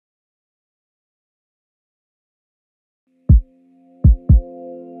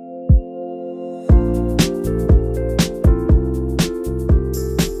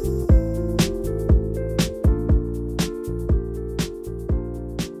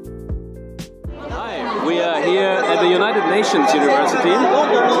the United Nations University.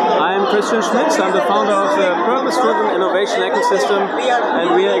 I'm Christian Schmitz, I'm the founder of the Purpose-Driven Innovation Ecosystem,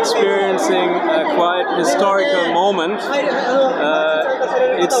 and we are experiencing a quite historical moment.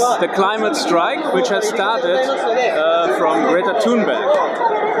 It's the climate strike, which has started from Greta Thunberg.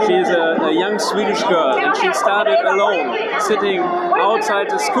 She's a young Swedish girl, and she started alone, sitting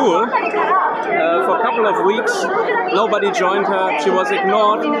outside the school for a couple of weeks. Nobody joined her, she was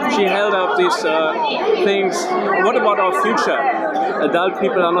ignored, she held up these things. What about our future? Adult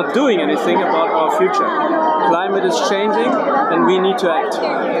people are not doing anything about our future. Climate is changing and we need to act.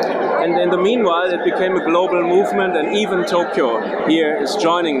 And in the meanwhile, it became a global movement, and even Tokyo here is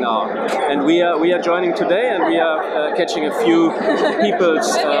joining now. And we are joining today, and we are catching a few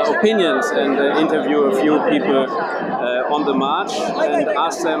people's opinions and interview a few people on the march and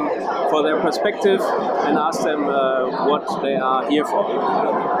ask them for their perspective and ask them what they are here for.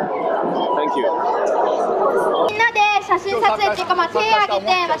 Thank you. みんなで写真撮影っていうか、手を挙げ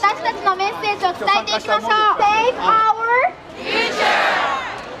て私たちのメッセージを伝えていきましょう。Save our future.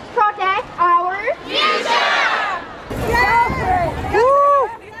 Protect our future.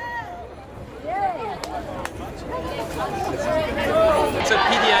 It's a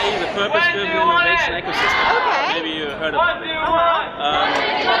PDIE, the Purpose-Driven Innovation Ecosystem. Okay. Maybe you heard about it. Do you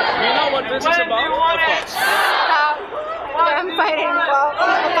know what this is about? Of course. I'm fighting, well,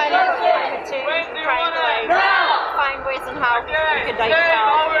 people fighting for climate change, trying to find ways on how we could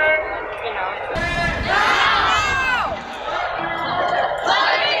help, you know.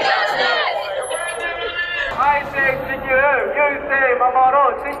 I say 地球, you say 守ろ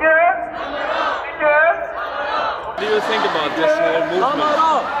う地球. What do you think about this whole movement?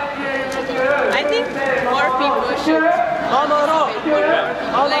 I think more people should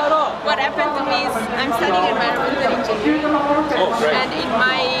like what happened to me is I'm studying environmental engineering, and in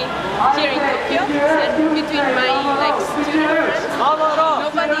my here in Tokyo, and between my student friends,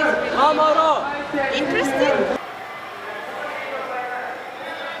 nobody is really interested.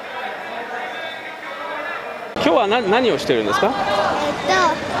 今日は何をしてるんですか？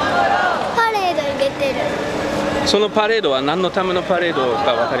パレードに出てる。そのパレードは何のためのパレード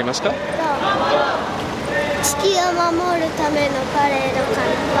かわかりますか？地球を守るためのパレードか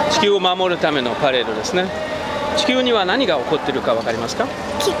な。地球を守るためのパレードですね。地球には何が起こっているかわかりますか？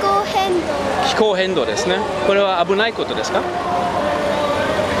気候変動。気候変動ですね。これは危ないことですか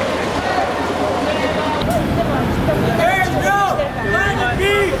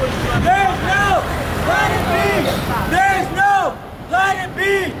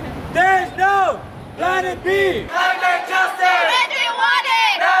？Let it be! Climate justice! When do you want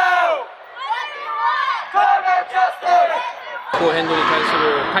it? No! What do you want? Climate justice! 気候変動に対す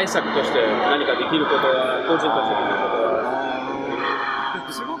る対策として何かできることは、個人としてできることは？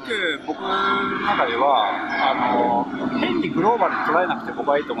すごく僕の中では変にグローバルに捉えなくて僕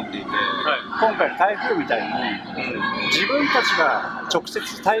はいいと思っていて、今回の台風みたいに自分たちが直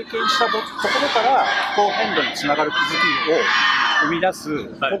接体験したところから気候変動につながる気づきを生み出す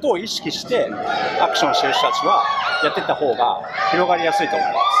ことを意識してアクションしている人たちはやっていった方が広がりやすいと思い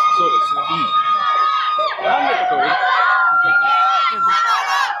ます。そうですね。なんでここ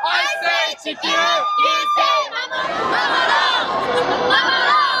I say 地球 You say 守ろ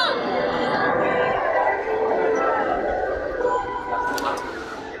う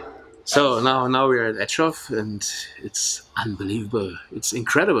So now we are at Etchoff, and it's unbelievable. It's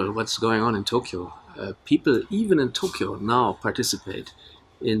incredible what's going on in Tokyo. People, even in Tokyo, now participate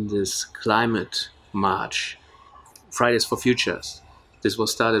in this climate march, Fridays for Futures. This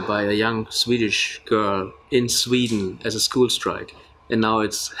was started by a young Swedish girl in Sweden as a school strike, and now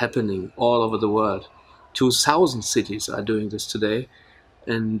it's happening all over the world. 2,000 cities are doing this today,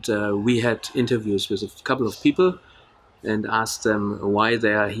 and we had interviews with a couple of people and asked them why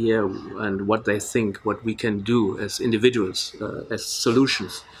they are here and what they think, what we can do as individuals, as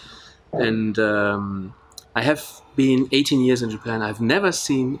solutions. And I have been 18 years in Japan. I've never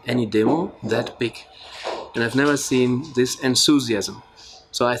seen any demo that big, and I've never seen this enthusiasm.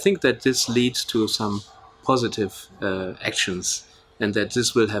 So I think that this leads to some positive actions, and that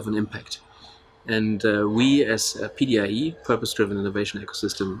this will have an impact. And we as a PDIE, Purpose-Driven Innovation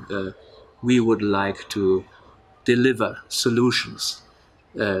Ecosystem, we would like to deliver solutions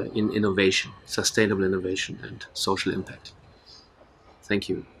in innovation, sustainable innovation and social impact. Thank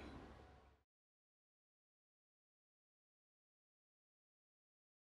you.